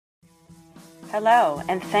Hello,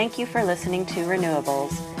 and thank you for listening to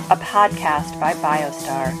Renewables, a podcast by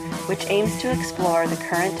BioStar, which aims to explore the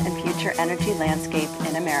current and future energy landscape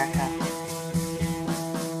in America.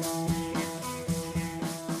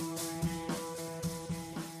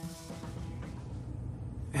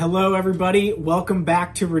 Hello, everybody. Welcome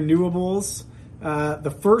back to Renewables,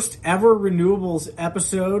 the first ever Renewables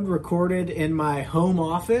episode recorded in my home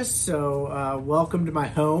office. So welcome to my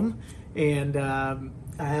home. And I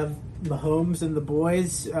have Mahomes and the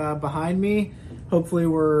boys behind me. Hopefully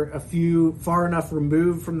we're far enough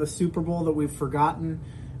removed from the Super Bowl that we've forgotten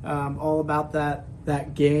all about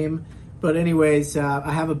that game. But anyways,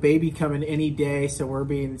 I have a baby coming any day, so we're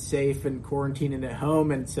being safe and quarantining at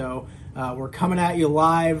home. And so we're coming at you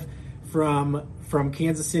live from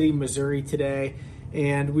Kansas City, Missouri today.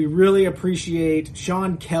 And we really appreciate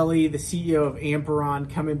Sean Kelly, the CEO of Amperon,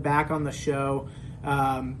 coming back on the show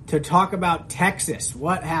to talk about Texas,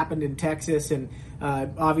 what happened in Texas, and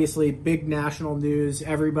obviously big national news.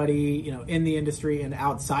 Everybody, in the industry and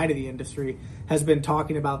outside of the industry has been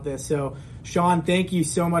talking about this. So, Sean, thank you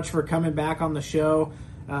so much for coming back on the show.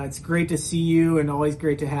 It's great to see you, and always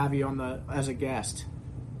great to have you as a guest.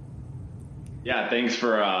 Yeah, thanks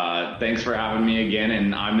for having me again.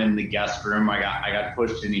 And I'm in the guest room. I got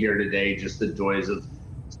pushed in here today. Just the joys of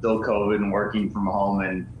still COVID and working from home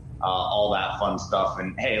and all that fun stuff.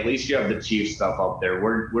 And hey, at least you have the Chiefs stuff up there.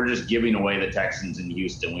 We're just giving away the Texans in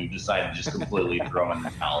Houston. We've decided to just completely throw in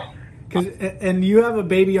the towel. And you have a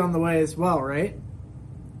baby on the way as well, right?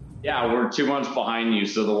 Yeah, we're 2 months behind you.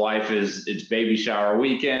 So the wife it's baby shower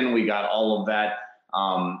weekend. We got all of that.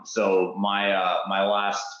 So my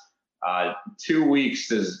last 2 weeks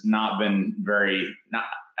has not been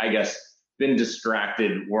been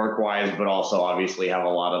distracted work-wise, but also obviously have a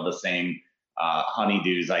lot of the same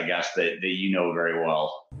honeydews, I guess, that you know very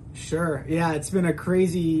well. Sure. Yeah, it's been a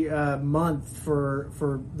crazy month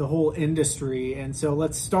for the whole industry. And so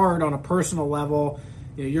let's start on a personal level.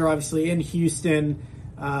 You're obviously in Houston.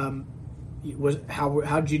 How'd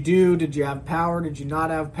you do? Did you have power? Did you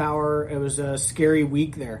not have power? It was a scary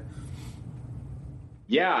week there.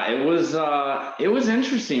 Yeah, it was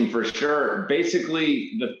interesting for sure.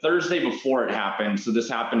 Basically, the Thursday before it happened, so this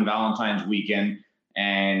happened Valentine's weekend,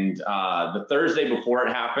 and the Thursday before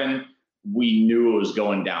it happened, we knew it was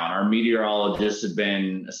going down. Our meteorologists had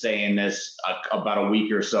been saying this about a week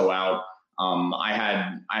or so out.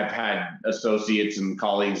 I've had associates and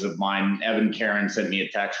colleagues of mine. Evan Karen sent me a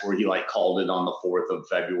text where he called it on the 4th of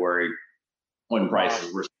February when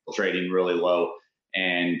prices were still trading really low,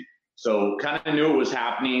 and so kind of knew it was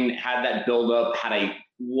happening, had that build up, had a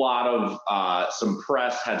lot of some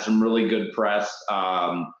press, had some really good press.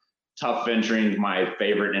 Tough Venturing, my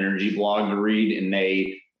favorite energy blog to read, and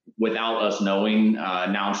they, without us knowing,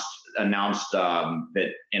 announced that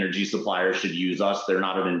energy suppliers should use us. They're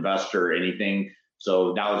not an investor or anything.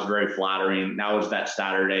 So that was very flattering. That was that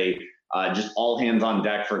Saturday, just all hands on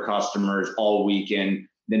deck for customers all weekend.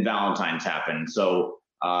 Then Valentine's happened. So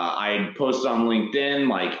I posted on LinkedIn,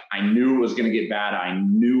 I knew it was going to get bad. I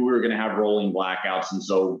knew we were going to have rolling blackouts. And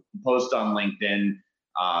so post on LinkedIn,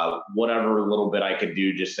 whatever little bit I could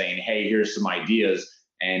do, just saying, hey, here's some ideas.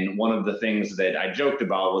 And one of the things that I joked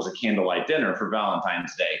about was a candlelight dinner for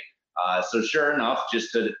Valentine's Day. So sure enough,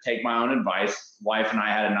 just to take my own advice, wife and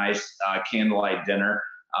I had a nice candlelight dinner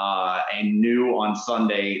and knew on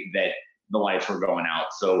Sunday that the lights were going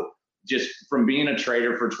out. So just from being a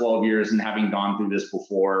trader for 12 years and having gone through this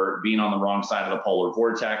before, being on the wrong side of the polar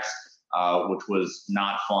vortex, which was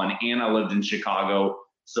not fun. And I lived in Chicago.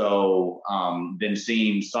 So then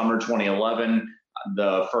seeing summer 2011,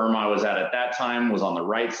 the firm I was at that time was on the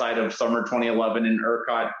right side of summer 2011 in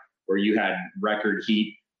ERCOT, where you had record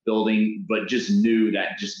heat building, but just knew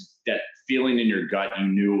that feeling in your gut, you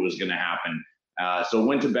knew it was going to happen. So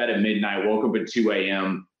went to bed at midnight, woke up at 2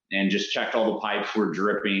 a.m., and just checked all the pipes were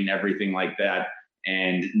dripping, everything like that,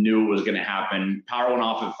 and knew it was going to happen. Power went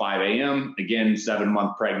off at 5 a.m. Again,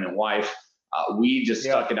 7-month pregnant wife. We just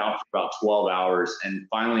stuck it out for about 12 hours. And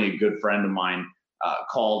finally, a good friend of mine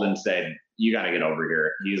called and said, you got to get over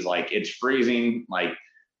here. He's like, it's freezing.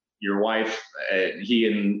 Your wife, he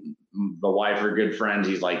and the wife are good friends.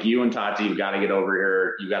 He's like, you and Tati, you've got to get over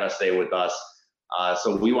here. You got to stay with us.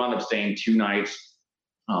 So we wound up staying 2 nights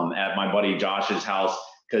at my buddy Josh's house,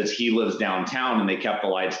 because he lives downtown and they kept the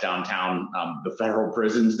lights downtown. The federal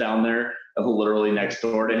prison's down there, literally next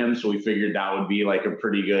door to him. So we figured that would be a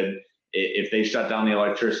pretty good, if they shut down the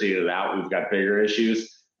electricity to that, we've got bigger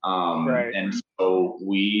issues. Right. And so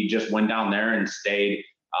we just went down there and stayed.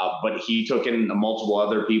 But he took in multiple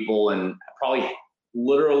other people, and probably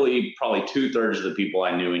 2/3 of the people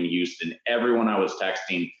I knew in Houston, everyone I was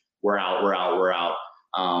texting we're out, we're out, we're out.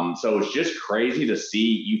 So it's just crazy to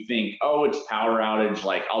see. You think, oh, it's power outage,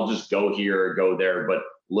 like I'll just go here or go there. But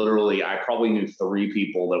literally, I probably knew 3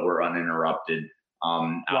 people that were uninterrupted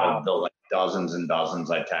out of the like dozens and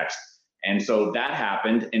dozens I text. And so that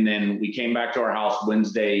happened. And then we came back to our house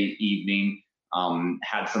Wednesday evening,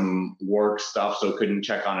 had some work stuff, so couldn't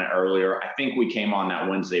check on it earlier. I think we came on that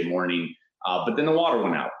Wednesday morning, but then the water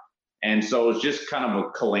went out. And so it's just kind of a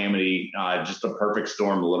calamity, just a perfect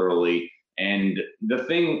storm, literally. And the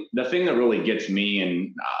thing that really gets me,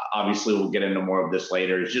 and obviously we'll get into more of this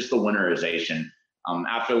later, is just the winterization.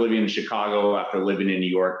 After living in Chicago, after living in New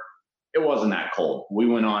York, it wasn't that cold. We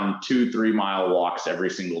went on 2-3 mile walks every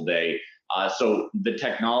single day. So the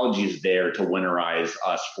technology is there to winterize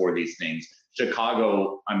us for these things.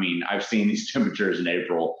 Chicago, I mean, I've seen these temperatures in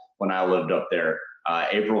April when I lived up there.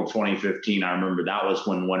 April 2015, I remember that was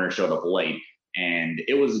when winter showed up late. And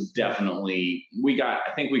it was definitely,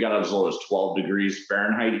 I think we got as low as 12 degrees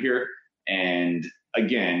Fahrenheit here. And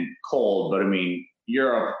again, cold, but I mean,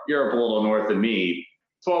 Europe a little north of me,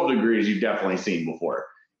 12 degrees you've definitely seen before.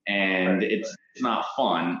 And it's not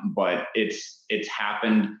fun, but it's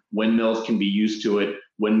happened. Windmills can be used to it.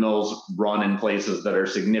 Windmills run in places that are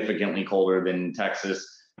significantly colder than Texas.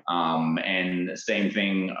 And same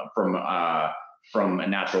thing from a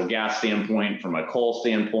natural gas standpoint, from a coal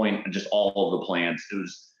standpoint, just all of the plants. It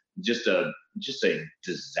was just a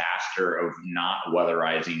disaster of not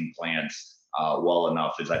weatherizing plants well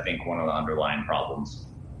enough is, I think, one of the underlying problems.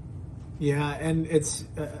 Yeah, and it's,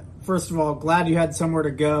 first of all, glad you had somewhere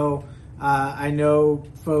to go. I know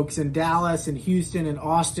folks in Dallas and Houston and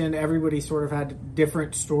Austin, everybody sort of had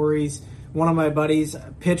different stories. One of my buddies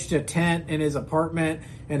pitched a tent in his apartment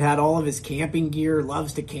and had all of his camping gear,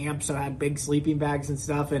 loves to camp, so had big sleeping bags and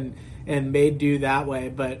stuff, and made do that way.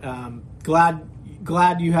 But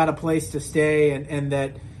glad you had a place to stay and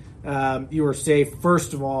that you were safe,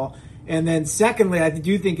 first of all. And then secondly, I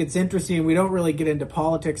do think it's interesting. We don't really get into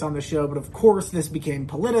politics on the show, but of course this became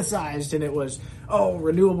politicized, and it was,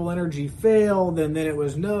 renewable energy failed, and then it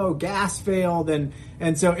was no, gas failed.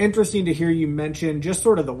 And so interesting to hear you mention just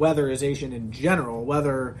sort of the weatherization in general,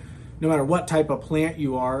 no matter what type of plant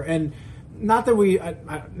you are. And not that we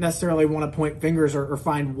necessarily want to point fingers or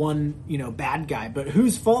find one, bad guy, but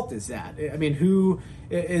whose fault is that? I mean,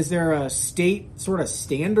 is there a state sort of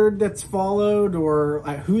standard that's followed, or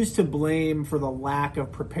who's to blame for the lack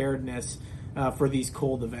of preparedness for these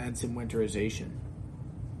cold events and winterization?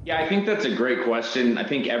 Yeah, I think that's a great question. I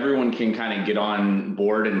think everyone can kind of get on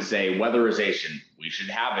board and say weatherization, we should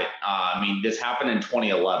have it. I mean, this happened in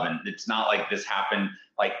 2011. It's not like this happened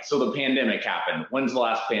so the pandemic happened. When's the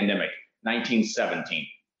last pandemic? 1917,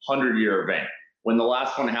 100-year event. When the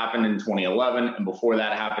last one happened in 2011, and before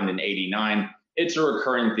that happened in 89, it's a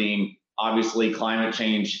recurring theme. Obviously, climate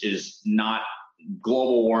change is not,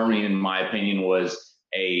 global warming, in my opinion, was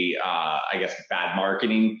bad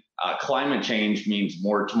marketing. Climate change means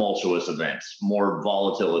more tumultuous events, more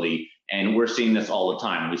volatility, and we're seeing this all the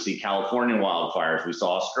time. We see California wildfires, we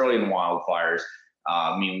saw Australian wildfires.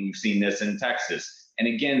 We've seen this in Texas. And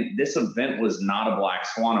again, this event was not a black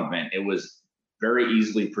swan event. It was very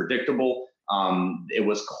easily predictable. It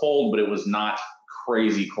was cold, but it was not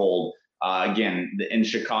crazy cold. Again, in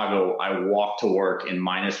Chicago, I walked to work in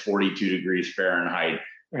minus 42 degrees Fahrenheit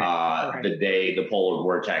the day the polar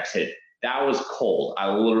vortex hit. That was cold. I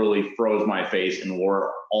literally froze my face and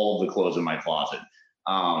wore all of the clothes in my closet.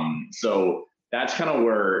 So that's kind of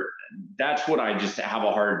that's what I just have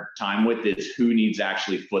a hard time with, is who needs to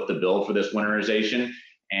actually foot the bill for this winterization.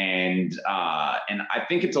 And I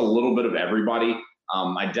think it's a little bit of everybody.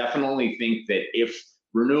 I definitely think that if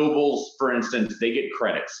renewables, for instance, they get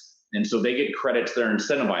credits, and so they get credits, they're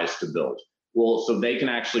incentivized to build. Well, so they can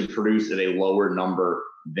actually produce at a lower number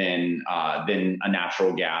than a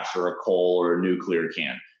natural gas or a coal or a nuclear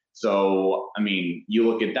can. So, I mean, you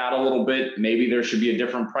look at that a little bit, maybe there should be a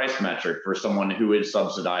different price metric for someone who is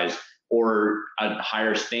subsidized, or a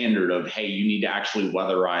higher standard of, hey, you need to actually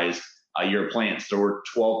weatherize your plants. There were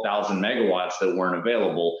 12,000 megawatts that weren't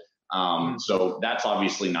available. So that's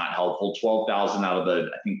obviously not helpful. 12,000 out of the,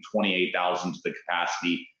 I think, 28,000 to the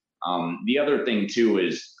capacity. The other thing too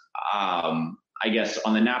is, I guess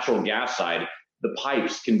on the natural gas side, the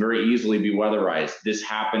pipes can very easily be weatherized. This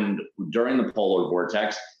happened during the polar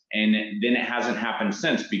vortex, and then it hasn't happened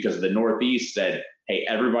since, because the Northeast said, hey,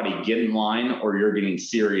 everybody get in line or you're getting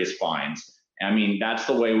serious fines. I mean, that's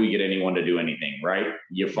the way we get anyone to do anything, right?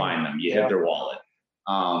 You fine them, you hit their wallet.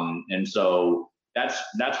 And so that's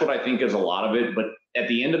what I think is a lot of it. But at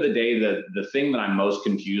the end of the day, the thing that I'm most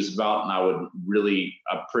confused about, and I would really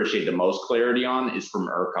appreciate the most clarity on, is from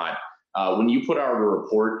ERCOT. When you put out a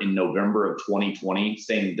report in November of 2020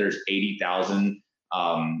 saying there's 80,000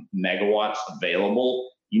 megawatts available,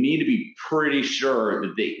 you need to be pretty sure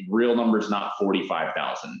that the real number is not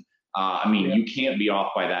 45,000. You can't be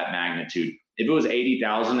off by that magnitude. If it was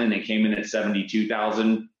 80,000 and it came in at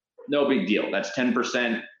 72,000, no big deal. That's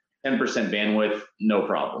 10% bandwidth, no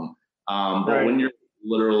problem. But when you're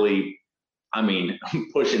literally,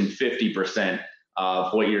 pushing 50%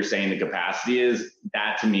 of what you're saying the capacity is,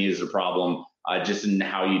 that to me is a problem, just in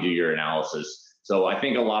how you do your analysis. So I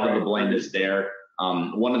think a lot of the blame is there.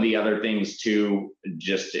 One of the other things too,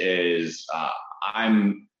 just is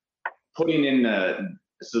I'm putting in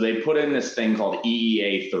so they put in this thing called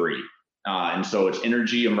EEA3. And so it's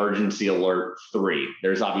Energy Emergency Alert 3.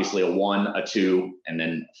 There's obviously a 1, a 2, and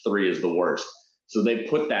then 3 is the worst. So they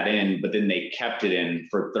put that in, but then they kept it in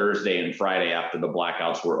for Thursday and Friday after the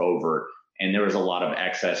blackouts were over. And there was a lot of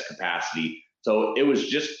excess capacity. So it was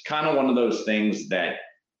just kind of one of those things that,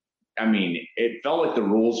 it felt like the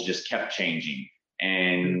rules just kept changing.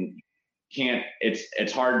 And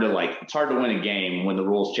it's hard to win a game when the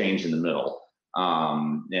rules change in the middle.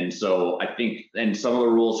 And so I think, and some of the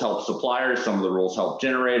rules help suppliers, some of the rules help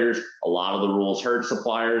generators, a lot of the rules hurt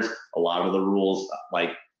suppliers, a lot of the rules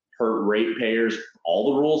hurt ratepayers,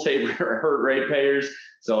 all the rules hurt ratepayers.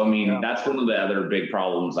 So, that's one of the other big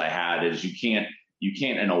problems I had is you can't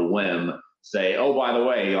in a whim say, oh, by the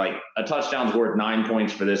way, a touchdown's worth 9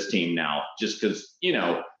 points for this team now, just because,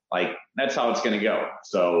 that's how it's going to go.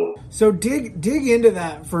 So dig into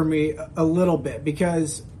that for me a little bit,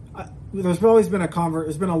 because there's always been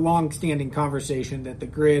there's been a long-standing conversation that the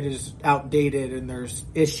grid is outdated and there's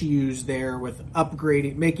issues there with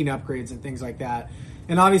making upgrades and things like that.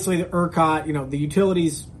 And obviously the ERCOT, the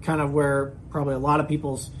utilities kind of where probably a lot of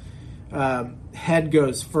people's head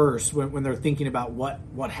goes first when they're thinking about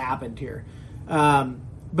what happened here.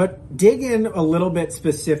 But dig in a little bit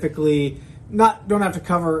specifically. Don't have to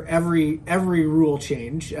cover every rule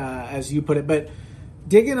change as you put it, but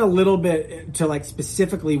dig in a little bit to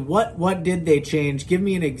specifically what did they change? Give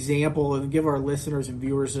me an example and give our listeners and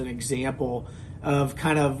viewers an example of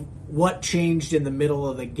kind of what changed in the middle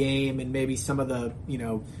of the game and maybe some of the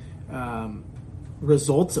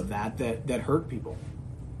results of that hurt people.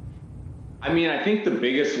 I think the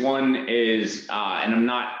biggest one is, and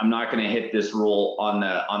I'm not going to hit this rule on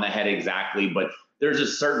the head exactly, but there's a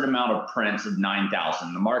certain amount of prints of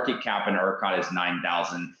 9,000. The market cap in ERCOT is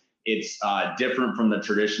 9,000. It's different from the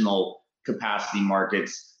traditional capacity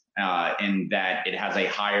markets in that it has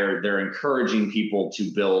they're encouraging people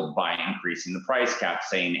to build by increasing the price cap,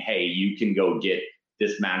 saying, hey, you can go get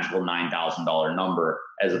this magical $9,000 number,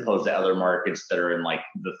 as opposed to other markets that are in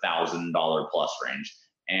the $1,000 plus range.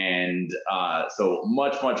 And so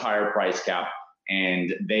much, much higher price cap.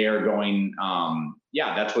 And they are going,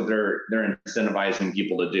 that's what they're incentivizing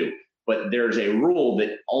people to do. But there's a rule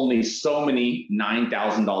that only so many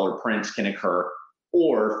 $9,000 prints can occur,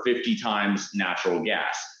 or 50 times natural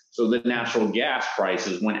gas. So the natural gas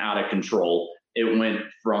prices went out of control. It went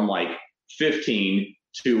from 15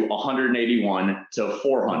 to 181 to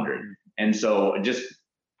 400. And so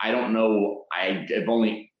I don't know. I've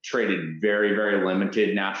only traded very, very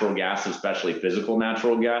limited natural gas, especially physical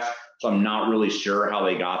natural gas. So I'm not really sure how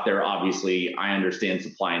they got there. Obviously, I understand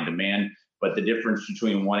supply and demand, but the difference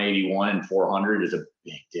between 181 and 400 is a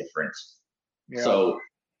big difference. Yeah. So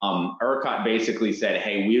ERCOT basically said,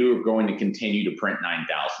 hey, we were going to continue to print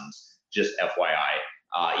 9,000s, just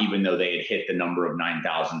FYI, even though they had hit the number of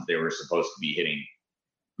 9,000s they were supposed to be hitting,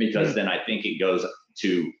 because then I think it goes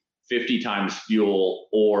to 50 times fuel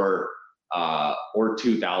or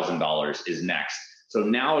 $2,000 is next. So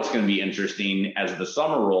now it's going to be interesting as the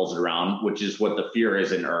summer rolls around, which is what the fear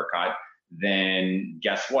is in ERCOT. Then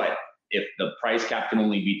guess what? If the price cap can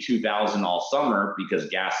only be $2,000 all summer because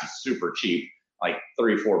gas is super cheap,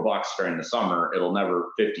 $3-4 during the summer, it'll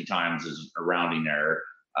never 50 times is a rounding error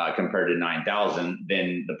compared to 9,000.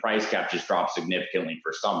 Then the price cap just drops significantly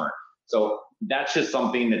for summer. So that's just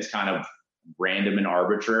something that's kind of random and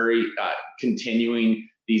arbitrary, continuing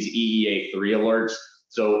these EEA3 alerts.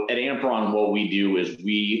 So at Ampron, what we do is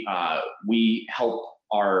we help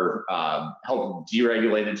help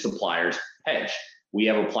deregulated suppliers hedge. We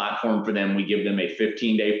have a platform for them. We give them a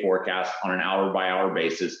 15-day forecast on an hour-by-hour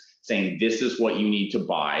basis, saying this is what you need to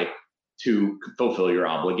buy to fulfill your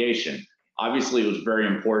obligation. Obviously, it was very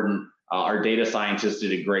important. Our data scientists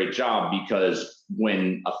did a great job, because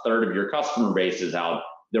when a third of your customer base is out,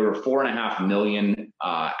 there were 4.5 million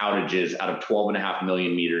outages out of 12.5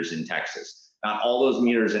 million meters in Texas. Not all those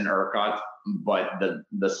meters in ERCOT, but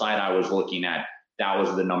the site I was looking at, that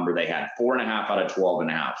was the number they had, 4.5 out of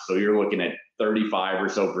 12.5. So you're looking at 35 or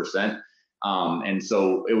so percent. And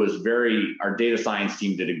so it was our data science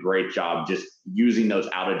team did a great job just using those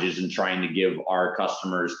outages and trying to give our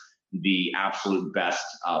customers the absolute best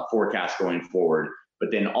forecast going forward.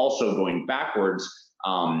 But then also going backwards,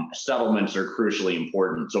 settlements are crucially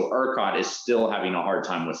important. So ERCOT is still having a hard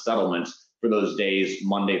time with settlements for those days,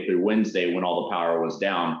 Monday through Wednesday, when all the power was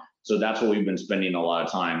down. So that's what we've been spending a lot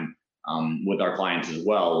of time with our clients as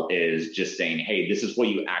well, is just saying, hey, this is what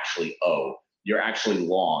you actually owe. You're actually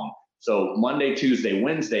long. So Monday, Tuesday,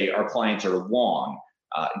 Wednesday, our clients are long,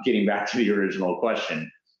 getting back to the original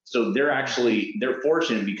question. So they're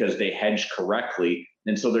fortunate because they hedge correctly.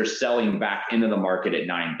 And so they're selling back into the market at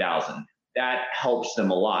 9,000. That helps them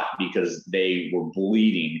a lot because they were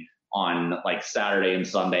bleeding on like Saturday and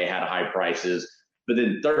Sunday, had high prices. But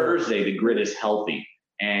then Thursday, the grid is healthy.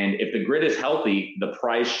 And if the grid is healthy, the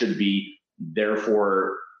price should be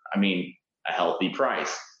therefore, a healthy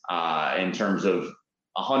price in terms of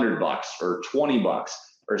 $100 or $20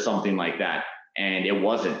 or something like that. And it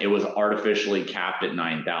wasn't. It was artificially capped at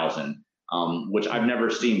 9,000, which I've never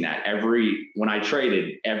seen that. When I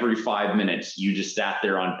traded, every 5 minutes, you just sat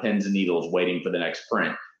there on pins and needles waiting for the next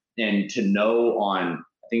print. And to know on,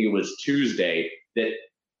 I think it was Tuesday, that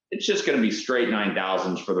it's just going to be straight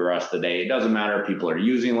 9,000s for the rest of the day. It doesn't matter if people are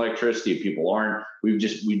using electricity, if people aren't. We've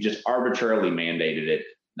just arbitrarily mandated it.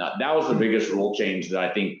 Now, that was the biggest rule change that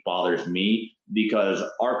I think bothers me, because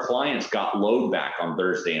our clients got load back on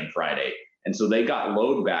Thursday and Friday. And so they got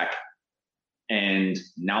load back, and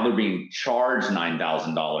now they're being charged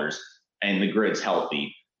 $9,000 and the grid's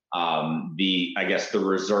healthy. The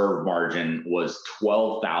reserve margin was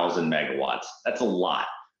 12,000 megawatts. That's a lot.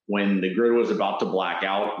 When the grid was about to black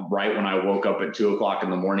out, right when I woke up at 2:00 in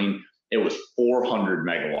the morning, it was 400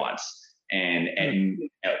 megawatts. And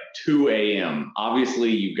at 2 a.m., obviously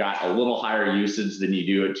you got a little higher usage than you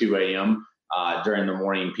do at 2 a.m. During the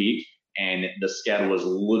morning peak. And the schedule was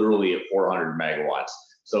literally at 400 megawatts.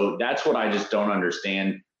 So that's what I just don't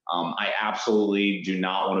understand. I absolutely do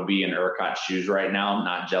not want to be in ERCOT's shoes right now. I'm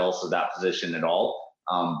not jealous of that position at all.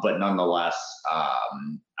 But nonetheless,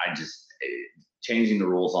 changing the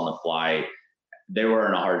rules on the fly, they were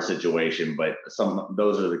in a hard situation, but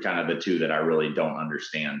those are the kind of the two that I really don't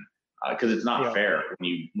understand. Because it's not fair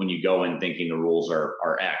when you go in thinking the rules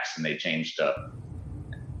are X and they change to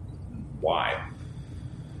Y.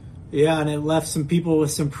 Yeah, and it left some people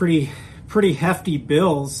with some pretty hefty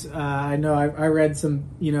bills. I know I read some,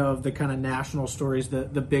 of the kind of national stories, the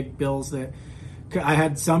big bills that I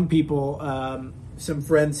had some people, some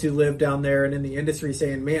friends who live down there and in the industry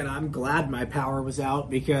saying, man, I'm glad my power was out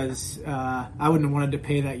because I wouldn't have wanted to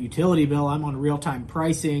pay that utility bill. I'm on real-time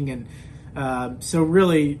pricing. And so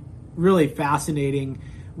really, really fascinating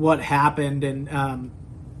what happened. And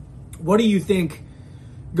what do you think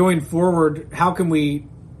going forward? How can we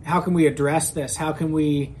address this? How can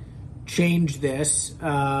we change this?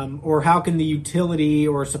 Or how can the utility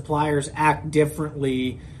or suppliers act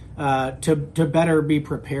differently to better be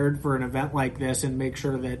prepared for an event like this and make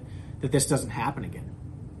sure that this doesn't happen again?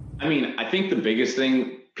 I think the biggest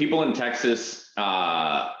thing, people in Texas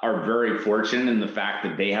are very fortunate in the fact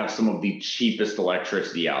that they have some of the cheapest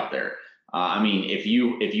electricity out there. If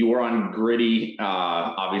you were on Griddy,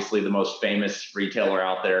 obviously the most famous retailer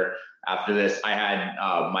out there. After this, I had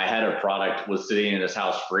my head of product was sitting in his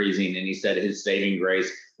house freezing, and he said his saving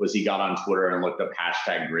grace was he got on Twitter and looked up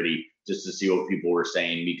 #Griddy just to see what people were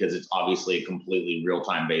saying, because it's obviously a completely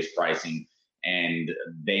real-time based pricing, and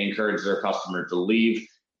they encourage their customers to leave.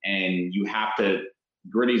 And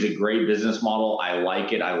Griddy's a great business model. I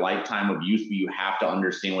like it. I like time of use, but you have to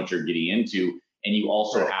understand what you're getting into. And you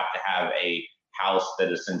also have to have a house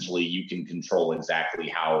that essentially you can control exactly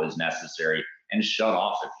how is necessary and shut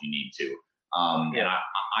off if you need to. And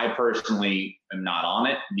I personally am not on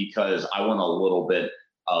it because I want a little bit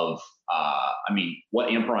of, what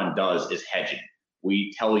Ampron does is hedging.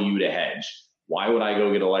 We tell you to hedge. Why would I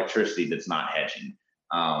go get electricity that's not hedging?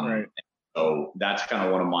 So that's kind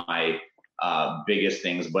of one of my biggest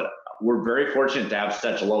things, but we're very fortunate to have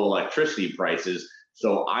such low electricity prices.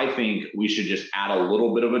 So I think we should just add a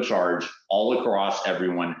little bit of a charge all across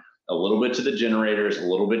everyone, a little bit to the generators, a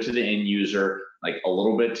little bit to the end user, like a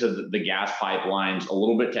little bit to the gas pipelines, a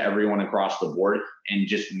little bit to everyone across the board, and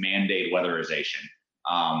just mandate weatherization.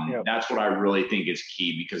 That's what I really think is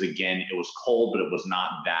key, because again, it was cold, but it was not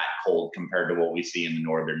that cold compared to what we see in the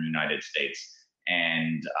northern United States.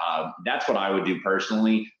 And that's what I would do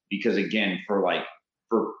personally, because again,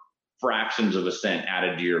 for fractions of a cent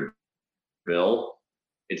added to your bill,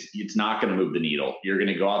 it's not going to move the needle. You're going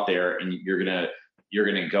to go out there and you're going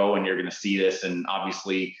to go and you're going to see this, and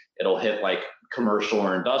obviously it'll hit like commercial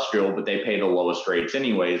or industrial, but they pay the lowest rates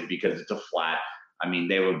anyways because it's a flat. I mean,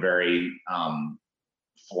 they have a very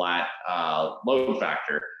flat load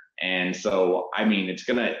factor. And so, I mean,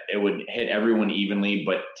 it would hit everyone evenly,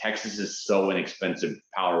 but Texas is so inexpensive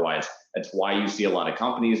power wise. That's why you see a lot of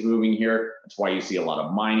companies moving here. That's why you see a lot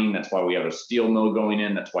of mining. That's why we have a steel mill going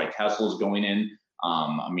in. That's why Tesla's going in.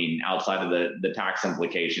 I mean, outside of the tax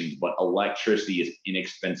implications, but electricity is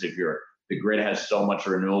inexpensive here. The grid has so much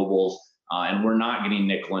renewables, and we're not getting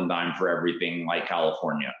nickel and dime for everything like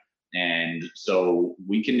California. And so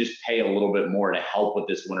we can just pay a little bit more to help with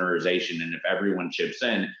this winterization. And if everyone chips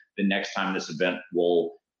in, the next time this event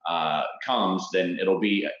comes, then it'll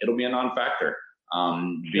be a non-factor.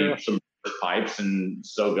 Be some pipes, and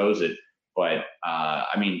so goes it. But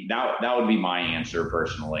I mean, that would be my answer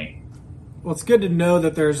personally. Well, it's good to know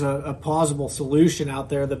that there's a plausible solution out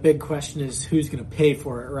there. The big question is who's going to pay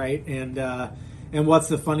for it, right? And what's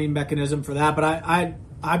the funding mechanism for that? But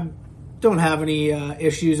I don't have any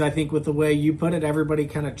issues, I think, with the way you put it. Everybody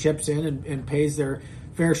kind of chips in and pays their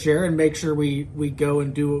fair share and make sure we go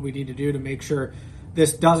and do what we need to do to make sure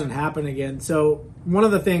this doesn't happen again. So one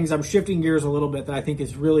of the things, I'm shifting gears a little bit, that I think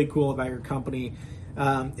is really cool about your company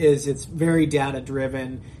is it's very data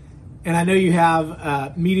driven. And I know you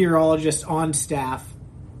have meteorologists on staff.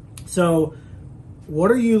 So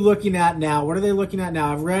what are you looking at now? What are they looking at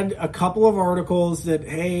now? I've read a couple of articles that,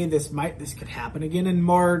 hey, this could happen again in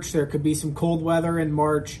March. There could be some cold weather in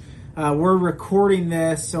March. We're recording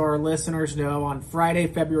this so our listeners know on Friday,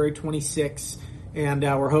 February 26th, and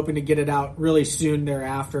we're hoping to get it out really soon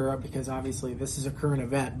thereafter because obviously this is a current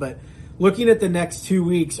event. But looking at the next 2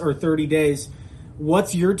 weeks or 30 days,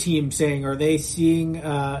 what's your team saying? Are they seeing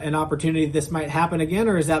an opportunity this might happen again,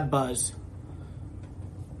 or is that buzz?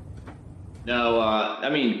 No, I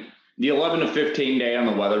mean, the 11 to 15 day on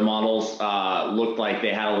the weather models looked like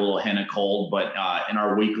they had a little hint of cold, but in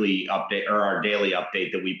our weekly update or our daily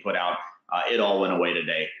update that we put out, it all went away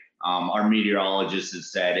today. Our meteorologist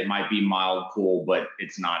has said it might be mild cool, but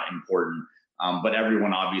it's not important. But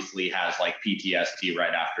everyone obviously has like PTSD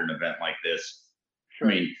right after an event like this. Sure.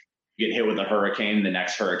 I mean, you get hit with a hurricane, the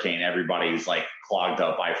next hurricane, everybody's like clogged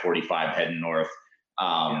up I-45 heading north.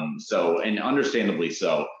 So, and understandably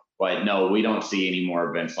so. But no, we don't see any more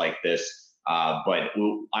events like this. But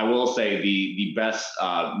I will say the best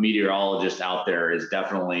meteorologist out there is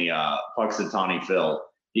definitely Puxatawny Phil.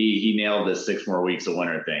 He nailed this 6 more weeks of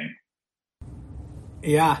winter thing.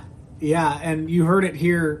 Yeah. And you heard it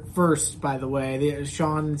here first, by the way.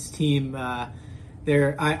 Sean's team,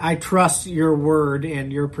 I trust your word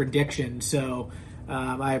and your prediction. So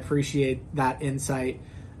I appreciate that insight.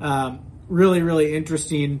 Really, really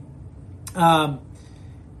interesting.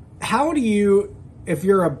 How do you, if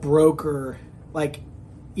you're a broker, like,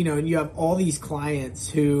 you know, and you have all these clients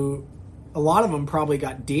who, a lot of them probably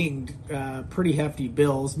got dinged pretty hefty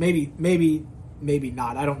bills, maybe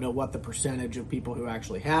not. I don't know what the percentage of people who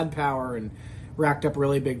actually had power and racked up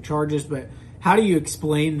really big charges, but how do you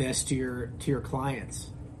explain this to your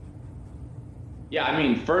clients? Yeah, I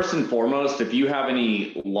mean, first and foremost, if you have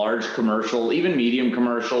any large commercial, even medium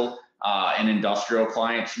commercial and industrial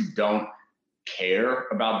clients who don't care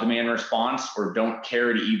about demand response or don't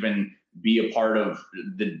care to even be a part of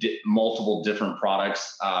the multiple different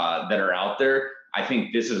products that are out there, I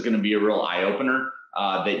think this is going to be a real eye-opener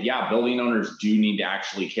that, yeah, building owners do need to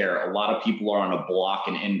actually care. A lot of people are on a block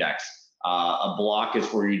and index. A block is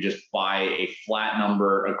where you just buy a flat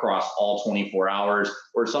number across all 24 hours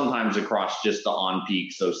or sometimes across just the on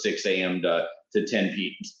peak, so 6 a.m. to 10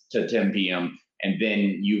 p.m., and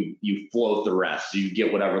then you float the rest. So you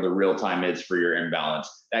get whatever the real time is for your imbalance.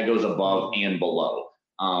 That goes above and below.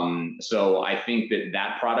 So I think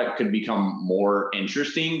that product could become more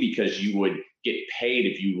interesting because you would get paid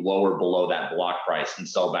if you lower below that block price and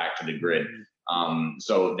sell back to the grid.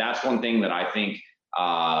 So that's one thing that I think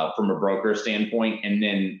from a broker standpoint. And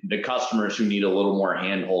then the customers who need a little more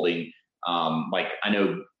hand holding, like I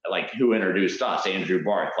know, like who introduced us, Andrew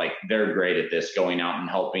Barth, like they're great at this, going out and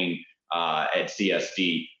helping at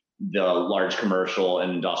CSD, the large commercial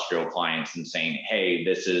and industrial clients, and saying, hey,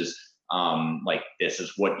 this is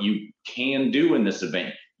what you can do in this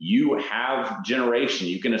event. You have generation.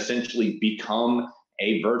 You can essentially become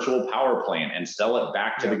a virtual power plant and sell it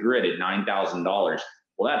back to the grid at $9,000.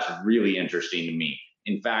 Well, that's really interesting to me.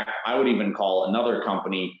 In fact, I would even call another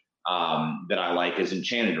company that I like is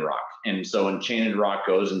Enchanted Rock. And so Enchanted Rock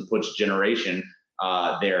goes and puts generation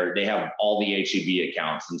there. They have all the HEB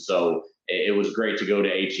accounts. And so it was great to go to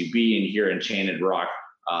HEB and hear Enchanted Rock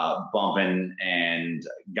bumping, and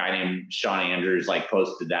a guy named Sean Andrews like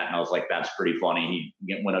posted that. And I was like, that's pretty funny.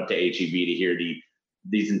 He went up to HEB to hear the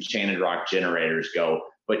these Enchanted Rock generators go.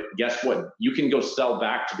 But guess what? You can go sell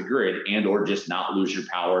back to the grid and or just not lose your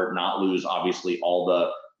power, not lose obviously all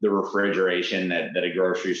the refrigeration that a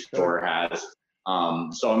grocery store has.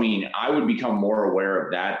 So I mean, I would become more aware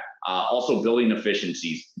of that. Also, building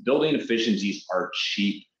efficiencies. Building efficiencies are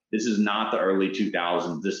cheap. This is not the early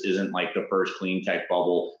 2000s. This isn't like the first clean tech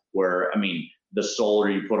bubble where, I mean, the solar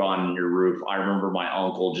you put on your roof. I remember my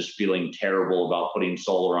uncle just feeling terrible about putting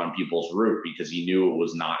solar on people's roof because he knew it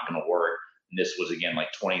was not going to work. And this was, again,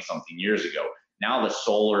 like 20 something years ago. Now the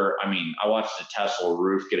solar, I mean, I watched a Tesla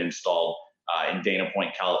roof get installed in Dana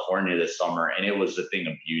Point, California this summer, and it was a thing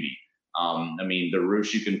of beauty. I mean, the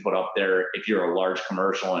roofs you can put up there, if you're a large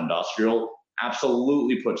commercial industrial,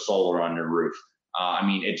 absolutely put solar on your roof. I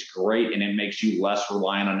mean, it's great, and it makes you less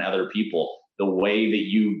reliant on other people. The way that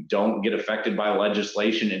you don't get affected by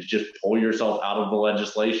legislation is just pull yourself out of the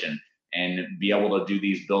legislation and be able to do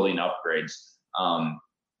these building upgrades.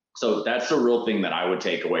 So that's the real thing that I would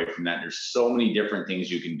take away from that. There's so many different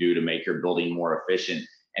things you can do to make your building more efficient.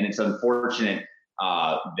 And it's unfortunate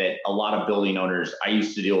that a lot of building owners, I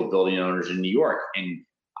used to deal with building owners in New York, and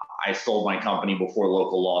I sold my company before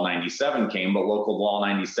Local Law 97 came, but Local Law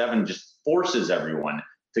 97 just forces everyone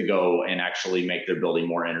to go and actually make their building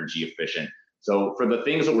more energy efficient. So for the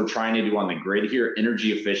things that we're trying to do on the grid here,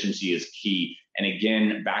 energy efficiency is key. And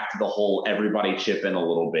again, back to the whole everybody chip in a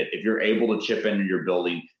little bit. If you're able to chip into your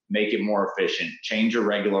building, make it more efficient, change your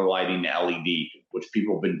regular lighting to LED, which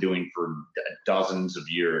people have been doing for dozens of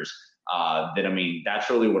years. Then, I mean,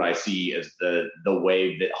 that's really what I see as the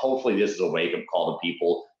wave that hopefully this is a wake-up call to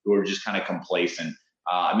people who are just kind of complacent.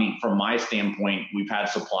 I mean, from my standpoint, we've had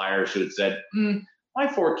suppliers who had said, my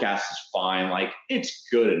forecast is fine, like it's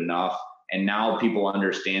good enough. And now people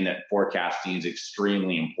understand that forecasting is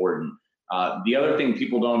extremely important. The other thing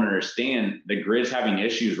people don't understand, the grid's having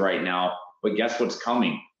issues right now, but guess what's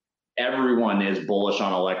coming? Everyone is bullish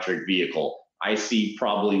on electric vehicle. I see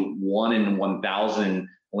probably 1 in 1,000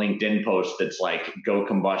 LinkedIn posts that's like, go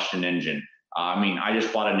combustion engine. I mean, I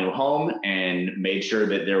just bought a new home and made sure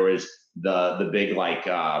that there was the big, like,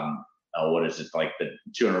 what is it, like the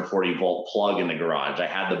 240 volt plug in the garage. I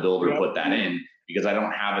had the builder put that in because I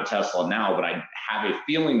don't have a Tesla now, but I have a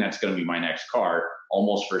feeling that's going to be my next car,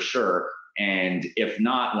 almost for sure. And if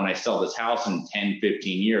not, when I sell this house in 10,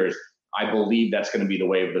 15 years, I believe that's going to be the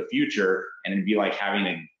way of the future. And it'd be like having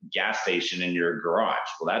a gas station in your garage.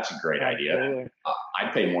 Well, that's a great idea.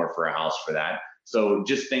 I'd pay more for a house for that. So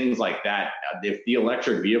just things like that. If the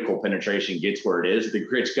electric vehicle penetration gets where it is, the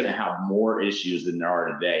grid's going to have more issues than there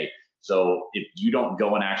are today. So if you don't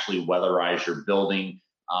go and actually weatherize your building,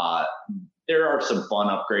 there are some fun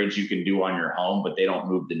upgrades you can do on your home, but they don't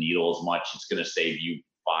move the needle as much. It's going to save you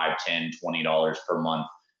 $5, $10, $20 per month.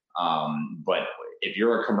 But if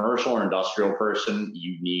you're a commercial or industrial person,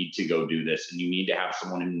 you need to go do this, and you need to have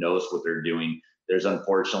someone who knows what they're doing. There's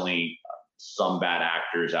unfortunately some bad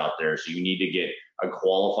actors out there. So you need to get a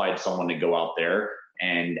qualified someone to go out there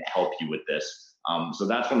and help you with this. So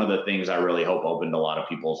that's one of the things I really hope opened a lot of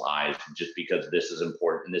people's eyes, just because this is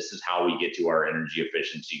important. This is how we get to our energy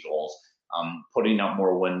efficiency goals. Putting up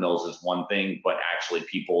more windmills is one thing, but actually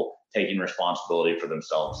people taking responsibility for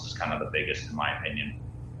themselves is kind of the biggest, in my opinion.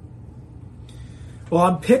 Well,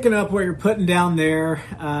 I'm picking up what you're putting down there.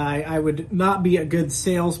 I would not be a good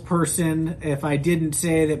salesperson if I didn't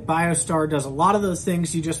say that BioStar does a lot of those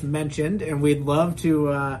things you just mentioned, and we'd love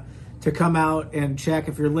to come out and check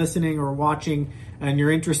if you're listening or watching and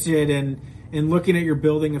you're interested in looking at your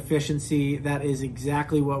building efficiency. That is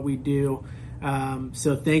exactly what we do.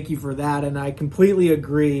 So thank you for that. And I completely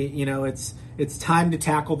agree. You know, it's time to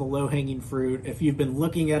tackle the low-hanging fruit. If you've been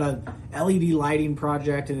looking at a LED lighting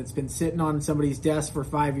project and it's been sitting on somebody's desk for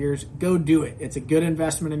 5 years, go do it. It's a good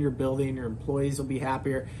investment in your building. Your employees will be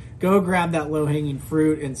happier. Go grab that low-hanging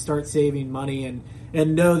fruit and start saving money, and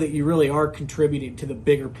know that you really are contributing to the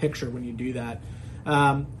bigger picture when you do that.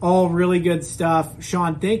 All really good stuff.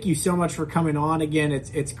 Sean, thank you so much for coming on again.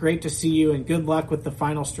 It's great to see you, and good luck with the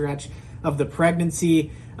final stretch of the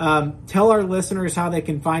pregnancy. Tell our listeners how they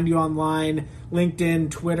can find you online,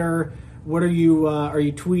 LinkedIn, Twitter. What are you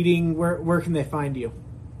tweeting? Where can they find you?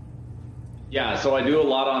 Yeah, so I do a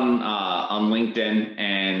lot on LinkedIn,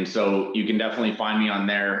 and so you can definitely find me on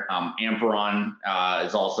there. Amperon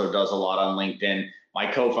also does a lot on LinkedIn. My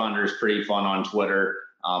co-founder is pretty fun on Twitter,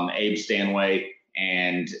 Abe Stanway.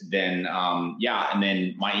 And then, and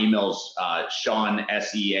then my email's Sean,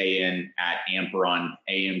 SEAN @Amperon,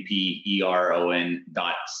 AMPERON.CO.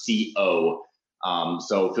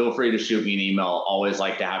 So feel free to shoot me an email. Always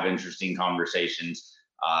like to have interesting conversations.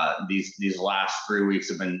 These last 3 weeks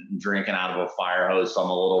have been drinking out of a fire hose, so I'm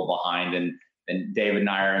a little behind in and David and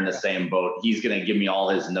I are in the same boat. He's going to give me all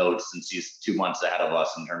his notes since he's 2 months ahead of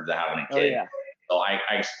us in terms of having a kid. Oh, yeah. So I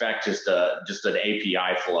expect just an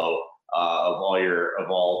API flow of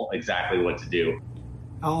all exactly what to do.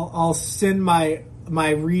 I'll send my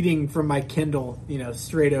reading from my Kindle,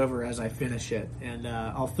 straight over as I finish it, and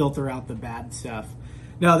I'll filter out the bad stuff.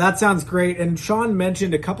 No, that sounds great. And Sean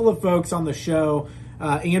mentioned a couple of folks on the show.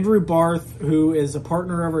 Andrew Barth, who is a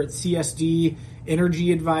partner over at CSD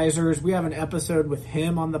Energy Advisors. We have an episode with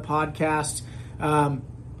him on the podcast.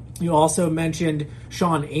 You also mentioned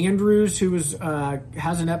Sean Andrews, who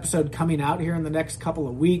has an episode coming out here in the next couple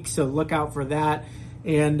of weeks, so look out for that.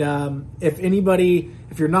 And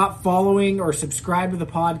if you're not following or subscribed to the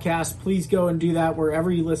podcast, please go and do that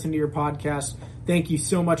wherever you listen to your podcast. Thank you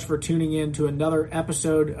so much for tuning in to another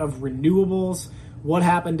episode of Renewables, What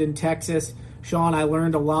Happened in Texas. Sean, I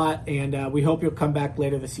learned a lot, and we hope you'll come back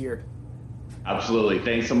later this year. Absolutely.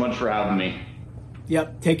 Thanks so much for having me.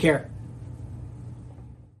 Yep. Take care.